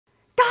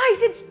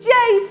it's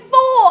day 4.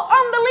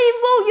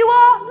 Unbelievable, you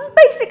are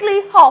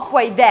basically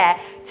halfway there.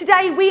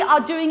 Today we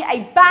are doing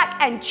a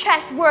back and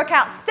chest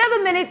workout,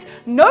 7 minutes,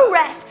 no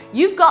rest.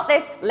 You've got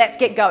this, let's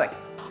get going.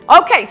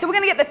 Okay, so we're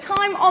gonna get the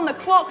time on the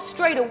clock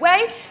straight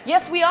away.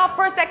 Yes, we are.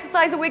 First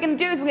exercise that we're gonna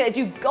do is we're gonna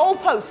do goal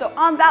post. So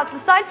arms out to the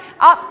side,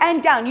 up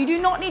and down. You do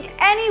not need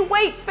any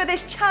weights for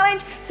this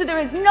challenge, so there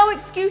is no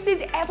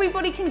excuses.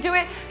 Everybody can do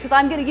it because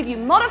I'm gonna give you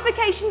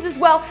modifications as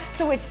well.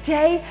 So it's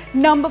day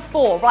number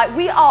 4, right?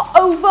 We are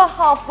over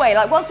halfway.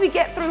 Like once we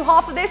get through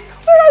half of this,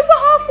 we're over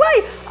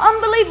halfway.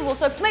 Unbelievable.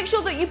 So make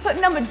sure that you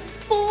put number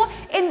 4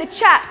 in the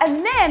chat.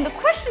 And then the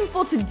question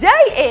for today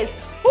is,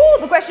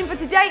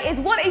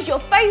 what is your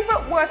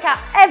favorite workout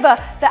ever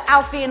that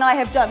Alfie and I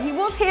have done? He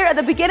was here at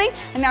the beginning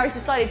and now he's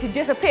decided to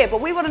disappear, but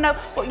we want to know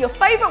what your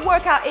favorite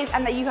workout is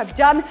and that you have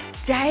done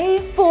day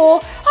 4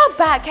 of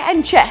back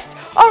and chest.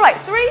 All right,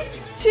 3,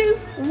 2,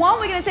 1,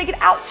 we're going to take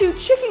it out to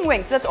chicken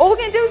wings. So that's all we're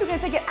going to do is we're going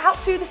to take it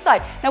out to the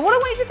side. Now what I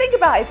want you to think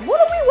about is, what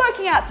are we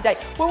working out today?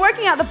 We're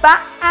working out the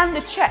back and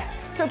the chest.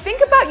 So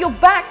think about your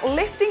back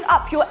lifting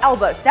up your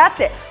elbows. That's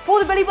it. Pull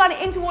the belly button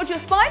in towards your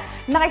spine.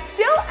 Nice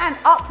still, and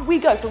up we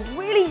go. So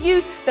really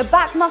use the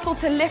back muscle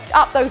to lift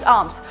up those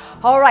arms.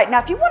 All right, now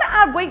if you want to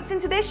add weights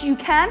into this, you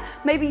can.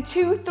 Maybe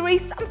 2, 3,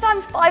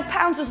 sometimes 5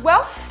 pounds as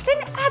well. Then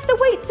add the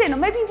weights in, or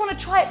maybe you want to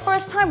try it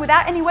first time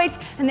without any weights,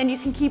 and then you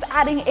can keep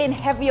adding in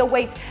heavier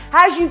weights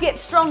as you get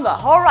stronger.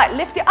 All right,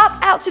 lift it up,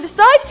 out to the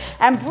side,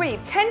 and breathe.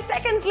 10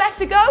 seconds left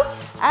to go,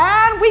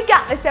 and we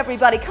got this,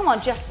 everybody. Come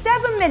on, just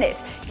 7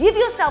 minutes. Give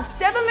yourself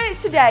 7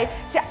 minutes today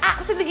to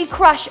absolutely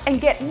crush and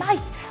get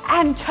nice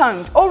and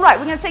toned. All right,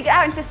 we're going to take it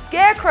out into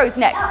scarecrows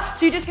next.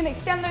 So you're just going to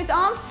extend those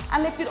arms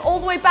and lift it all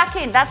the way back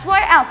in. That's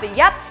right, Alfie.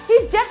 Yep,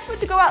 he's desperate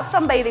to go out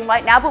sunbathing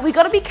right now, but we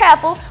got to be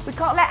careful. We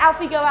can't let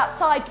Alfie go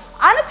outside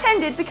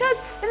unattended because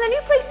in the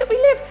new place that we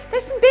live,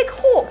 there's some big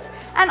hawks.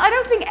 And I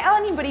don't think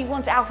anybody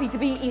wants Alfie to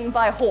be eaten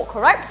by a hawk,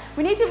 all right?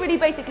 We need to really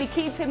basically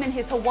keep him in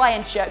his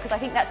Hawaiian shirt because I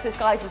think that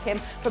disguises him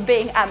from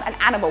being an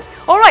animal.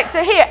 All right,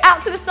 so here,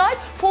 out to the side,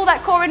 pull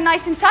that core in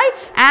nice and tight,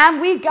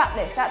 and we got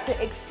this. That's it,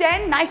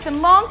 extend nice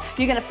and long.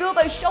 You're gonna feel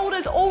those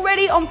shoulders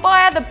already on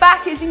fire, the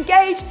back is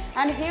engaged,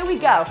 and here we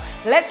go.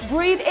 Let's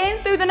breathe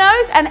in through the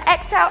nose and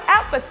exhale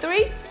out for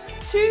 3,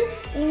 2,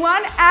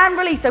 1, and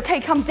release. Okay,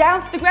 come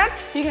down to the ground.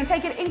 You're gonna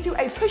take it into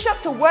a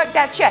push-up to work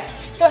that chest.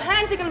 So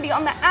hands are gonna be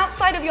on the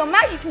outside of your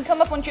mat. You can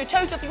come up onto your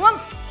toes if you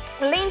want.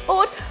 Lean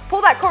forward, pull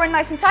that core in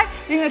nice and tight.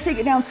 You're going to take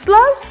it down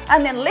slow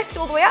and then lift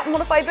all the way up,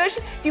 modified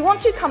version. If you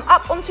want to, come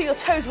up onto your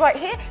toes right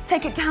here,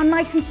 take it down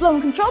nice and slow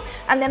and controlled,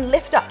 and then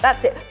lift up.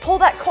 That's it. Pull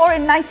that core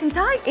in nice and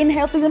tight,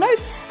 inhale through the nose,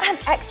 and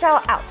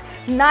exhale out.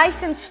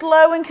 Nice and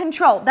slow and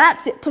controlled.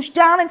 That's it. Push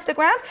down into the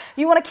ground.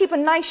 You want to keep a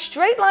nice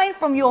straight line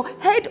from your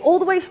head all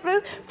the way through,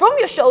 from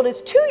your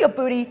shoulders to your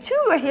booty, to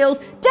your heels,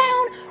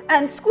 down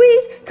and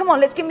squeeze. Come on,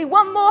 let's give me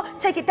one more.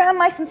 Take it down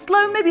nice and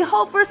slow, maybe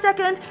hold for a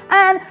second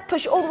and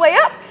push all the way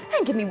up.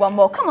 And give me one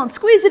more. Come on,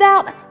 squeeze it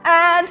out.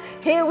 And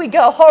here we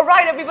go. All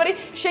right, everybody,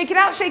 shake it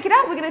out, shake it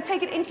out. We're going to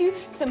take it into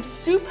some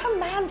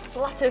Superman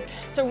flutters.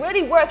 So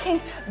really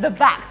working the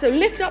back. So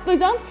lift up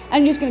those arms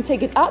and you're just going to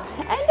take it up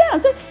and down.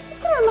 So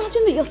just kind of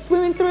imagine that you're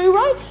swimming through,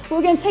 right?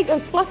 We're going to take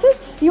those flutters.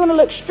 You want to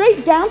look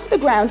straight down to the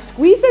ground.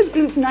 Squeeze those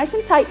glutes nice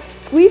and tight.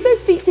 Squeeze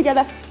those feet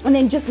together and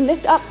then just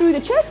lift up through the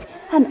chest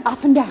and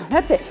up and down.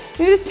 That's it.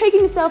 You're just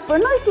taking yourself for a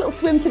nice little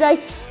swim today.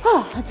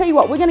 I tell you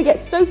what, we're going to get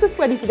super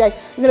sweaty today.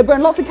 We're going to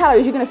burn lots of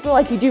calories. You're going to feel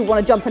like you do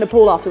want to jump in a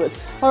pool afterwards.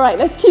 All right,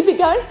 let's keep it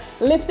going.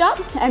 Lift up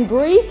and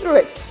breathe through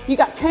it. You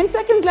got 10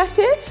 seconds left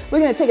here. We're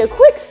going to take a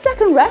quick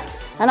second rest,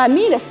 and I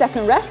mean a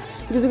second rest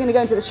because we're going to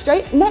go into the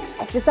straight next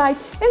exercise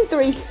in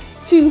 3,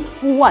 2,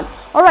 1.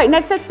 All right,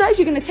 next exercise,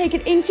 you're going to take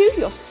it into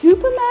your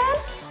Superman.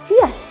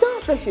 Yes,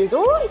 starfishes,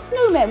 all right,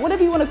 snowmen,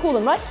 whatever you want to call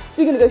them, right?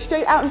 So you're going to go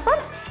straight out in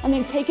front and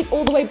then take it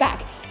all the way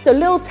back. So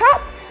little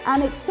tap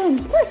and extend.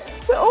 Yes,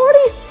 we're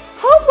already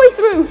halfway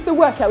through the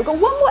workout. We've got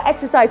one more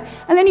exercise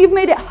and then you've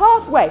made it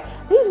halfway.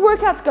 These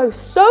workouts go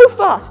so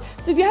fast.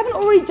 So if you haven't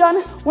already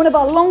done one of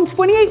our long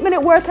 28-minute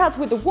workouts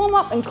with the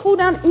warm-up and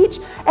cool-down, each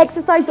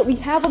exercise that we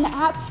have on the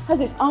app has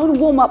its own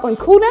warm-up and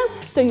cool-down,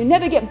 so you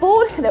never get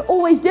bored. They're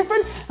always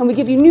different, and we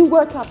give you new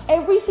workouts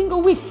every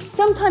single week,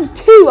 sometimes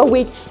 2 a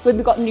week.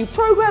 We've got new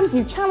programs,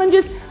 new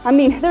challenges. I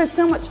mean, there's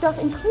so much stuff,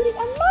 including a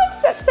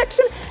mindset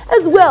section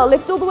as well.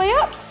 Lift all the way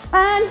up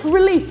and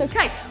release.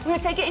 Okay, we're going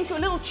to take it into a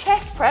little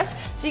chest press.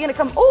 So you're going to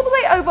come all the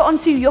way over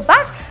onto your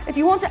back. If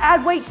you want to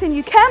add weights in,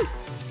 you can.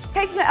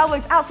 Taking your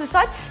elbows out to the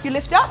side, you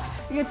lift up.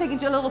 You're going to take it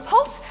into a little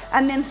pulse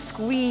and then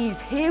squeeze.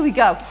 Here we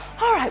go.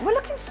 All right, we're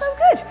looking so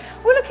good.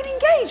 We're looking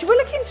engaged. We're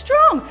looking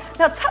strong.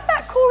 Now tuck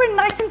that core in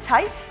nice and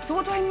tight. So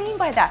what do I mean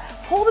by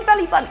that? Pull the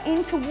belly button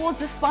in towards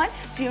the spine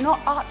so you're not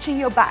arching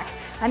your back.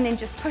 And then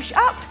just push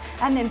up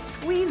and then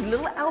squeeze,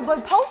 little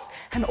elbow pulse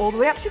and all the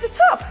way up to the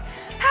top.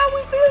 How are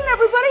we feeling,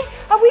 everybody?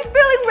 Are we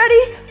feeling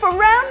ready for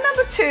round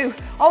number 2?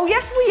 Oh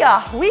yes, we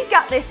are. We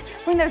got this.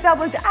 Bring those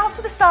elbows out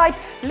to the side,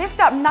 lift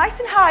up nice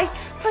and high,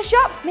 push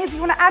up. Maybe you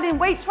want to add in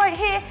weights right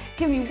here.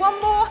 Give me one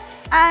more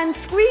and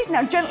squeeze.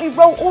 Now gently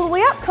roll all the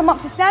way up, come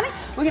up to standing.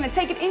 We're gonna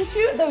take it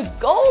into those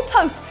goal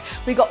posts.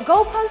 We got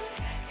goal posts,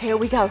 here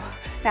we go.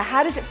 Now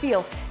how does it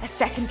feel a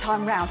second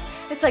time round?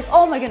 It's like,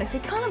 oh my goodness,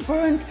 it kind of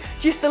burns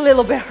just a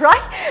little bit,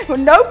 right? But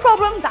no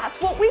problem,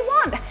 that's what we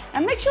want.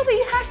 And make sure that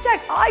you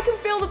hashtag, I can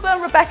feel the burn,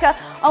 Rebecca.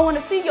 I want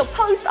to see your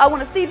post. I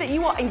want to see that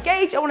you are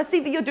engaged. I want to see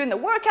that you're doing the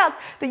workouts,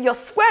 that you're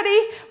sweaty,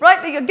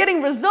 right? That you're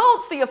getting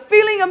results, that you're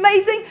feeling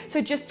amazing.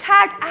 So just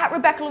tag at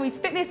Rebecca-Louise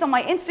Fitness on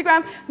my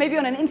Instagram, maybe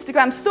on an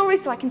Instagram story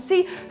so I can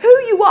see who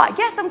you are.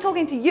 Yes, I'm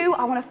talking to you.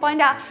 I want to find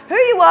out who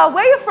you are,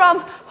 where you're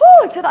from,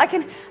 so that I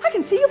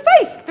can see your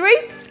face.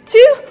 3,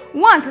 2,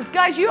 1. Because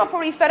guys, you are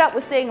probably fed up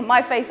with seeing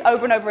my face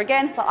over and over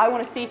again, but I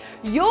want to see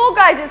your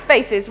guys'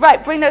 faces.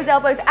 Right, bring those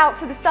elbows out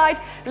to the side,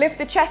 lift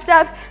the chest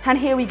up, and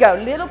here we go.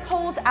 Little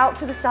pulls out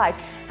to the side.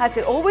 That's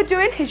it. All we're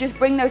doing is just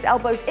bring those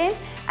elbows in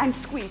and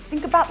squeeze.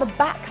 Think about the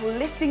back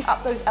lifting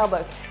up those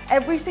elbows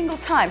every single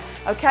time,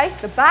 okay?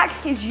 The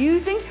back is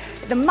using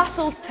the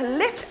muscles to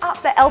lift up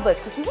the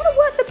elbows because we want to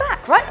work the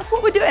back, right? That's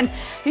what we're doing.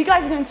 You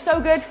guys are doing so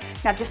good.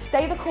 Now just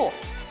stay the course.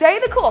 Stay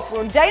the course.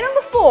 We're on day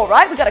number 4,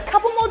 right? We've got a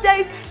couple more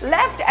days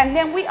left and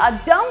then we are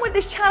done with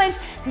this challenge.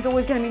 There's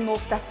always going to be more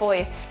stuff for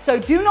you. So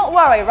do not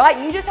worry,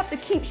 right? You just have to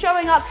keep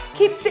showing up,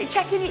 keep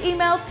checking your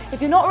emails.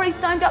 If you're not already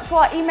signed up to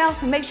our email,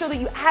 make sure that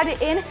you add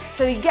it in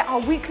so that you get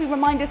our weekly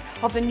reminders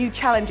of the new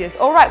challenges.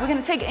 All right, we're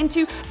going to take it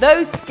into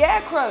those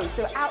scarecrows.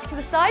 So out to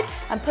the side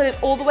and put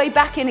it all the way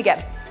back in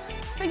again.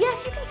 So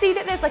yes, you can see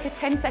that there's like a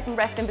 10-second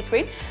rest in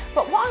between,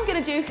 but what I'm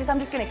gonna do is I'm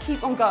just gonna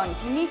keep on going.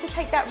 If you need to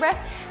take that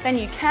rest, then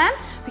you can,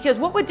 because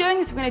what we're doing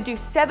is we're gonna do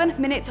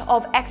 7 minutes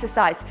of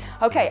exercise.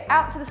 Okay,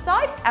 out to the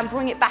side and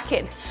bring it back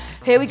in.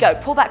 Here we go,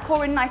 pull that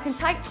core in nice and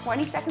tight,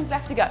 20 seconds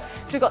left to go.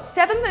 So we've got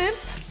 7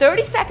 moves,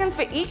 30 seconds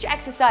for each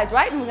exercise,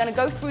 right? And we're gonna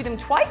go through them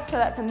twice, so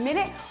that's a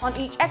minute on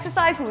each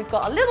exercise, and we've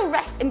got a little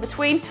rest in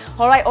between,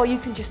 all right? Or you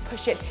can just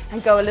push it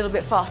and go a little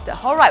bit faster.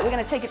 All right, we're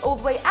gonna take it all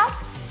the way out,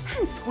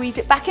 and squeeze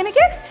it back in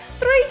again.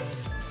 3,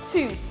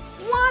 2,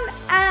 1,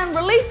 and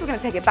release. We're going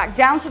to take it back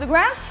down to the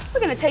ground. We're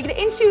going to take it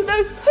into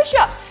those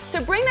push-ups.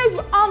 So bring those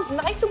arms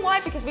nice and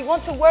wide because we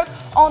want to work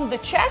on the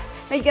chest.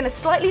 Now you're going to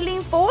slightly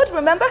lean forward,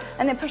 remember,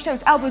 and then push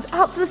those elbows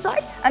out to the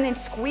side and then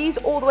squeeze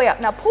all the way up.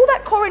 Now pull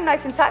that core in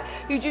nice and tight.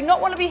 You do not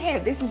want to be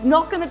here. This is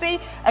not going to be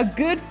a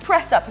good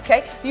press up,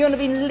 okay? You want to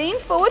be lean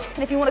forward,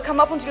 and if you want to come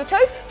up onto your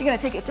toes, you're going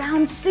to take it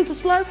down super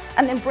slow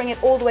and then bring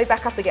it all the way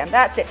back up again.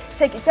 That's it.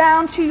 Take it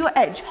down to your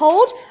edge.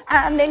 Hold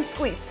and then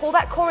squeeze. Pull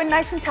that core in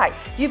nice and tight.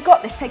 You've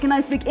got this. Take a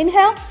nice big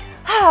inhale.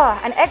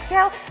 And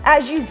exhale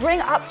as you bring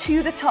up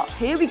to the top.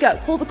 Here we go.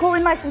 Pull the core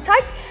in nice and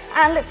tight.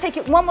 And let's take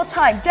it one more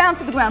time. Down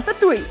to the ground for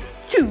 3,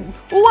 2,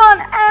 1.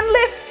 And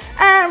lift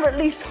and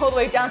release all the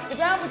way down to the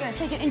ground. We're going to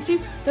take it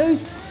into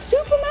those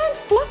Superman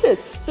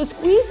flutters. So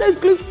squeeze those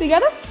glutes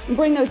together and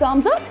bring those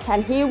arms up.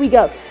 And here we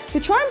go. So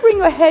try and bring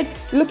your head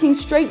looking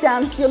straight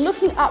down. If you're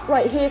looking up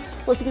right here,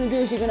 what you're going to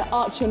do is you're going to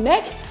arch your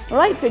neck. All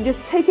right, so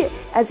just take it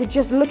as it's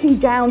just looking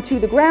down to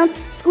the ground.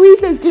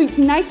 Squeeze those glutes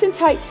nice and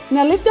tight.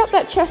 Now lift up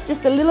that chest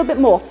just a little bit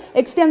more.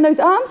 Extend those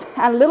arms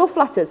and little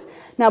flutters.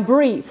 Now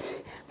breathe.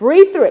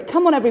 Breathe through it.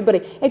 Come on,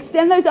 everybody.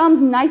 Extend those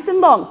arms nice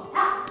and long.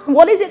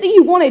 What is it that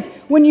you wanted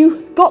when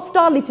you got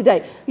started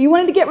today? You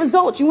wanted to get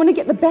results. You want to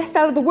get the best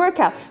out of the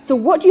workout. So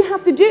what do you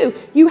have to do?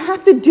 You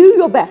have to do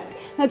your best.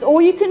 That's all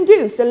you can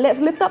do. So let's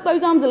lift up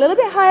those arms a little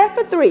bit higher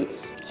for 3,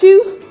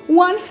 2,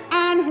 1,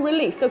 and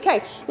release.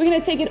 Okay, we're going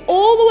to take it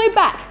all the way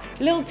back.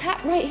 Little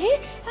tap right here,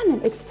 and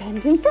then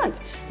extend in front.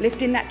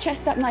 Lifting that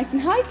chest up nice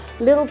and high.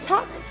 Little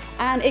tap,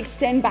 and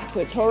extend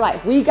backwards. All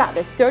right, we got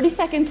this. 30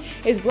 seconds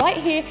is right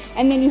here,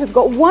 and then you have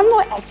got one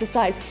more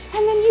exercise,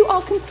 and then you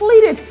are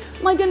completed.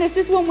 My goodness,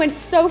 this one went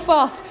so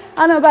fast.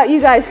 I don't know about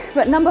you guys,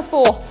 but number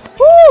 4.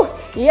 Woo!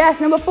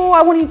 Yes, number 4,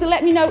 I want you to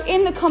let me know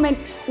in the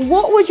comments,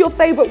 what was your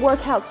favorite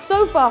workout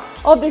so far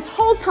of this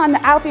whole time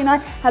that Alfie and I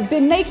have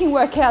been making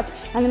workouts,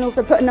 and then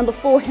also put a number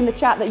 4 in the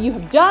chat that you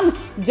have done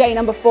day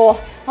number 4.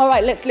 All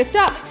right, let's lift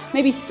up.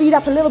 Maybe speed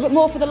up a little bit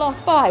more for the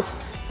last 5,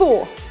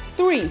 4,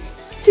 3,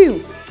 2,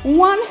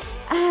 1,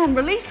 and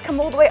release. Come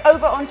all the way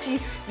over onto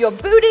your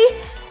booty.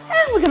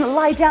 And we're going to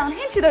lie down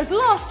into those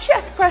last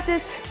chest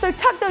presses. So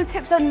tuck those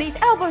hips underneath,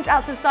 elbows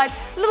out to the side,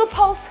 little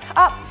pulse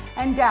up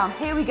and down.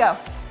 Here we go.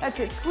 That's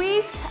it.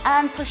 Squeeze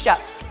and push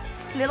up.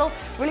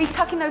 Really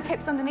tucking those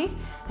hips underneath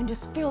and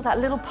just feel that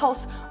little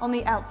pulse on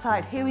the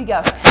outside. Here we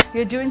go.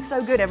 You're doing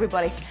so good,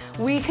 everybody.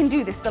 We can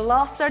do this. The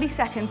last 30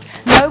 seconds.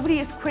 Nobody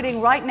is quitting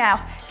right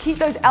now. Keep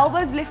those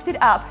elbows lifted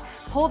up.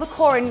 Pull the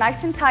core in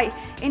nice and tight.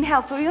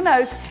 Inhale through your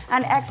nose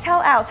and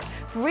exhale out.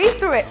 Breathe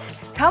through it.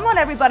 Come on,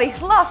 everybody.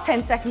 Last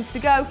 10 seconds to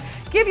go.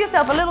 Give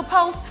yourself a little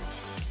pulse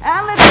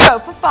and let's go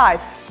for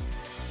 5,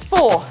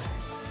 4,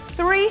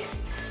 3,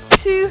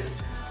 2,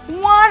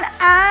 1,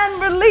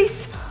 and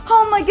release.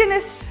 Oh my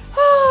goodness.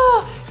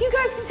 Oh, you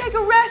guys can take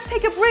a rest,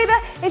 take a breather.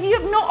 If you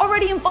have not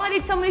already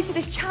invited somebody to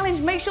this challenge,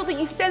 make sure that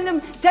you send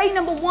them day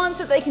number 1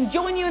 so they can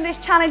join you in this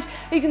challenge.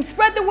 You can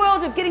spread the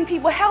word of getting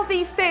people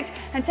healthy, fit,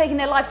 and taking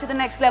their life to the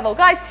next level.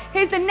 Guys,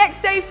 here's the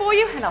next day for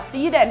you, and I'll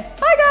see you then.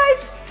 Bye,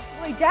 guys.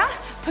 Way down.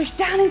 push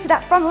down into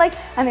that front leg,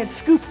 and then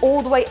scoop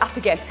all the way up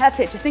again. That's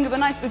it. Just think of a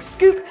nice big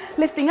scoop,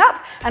 lifting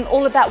up, and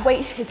all of that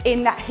weight is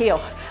in that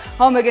heel.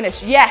 Oh my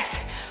goodness, yes.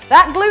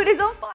 That glute is on fire.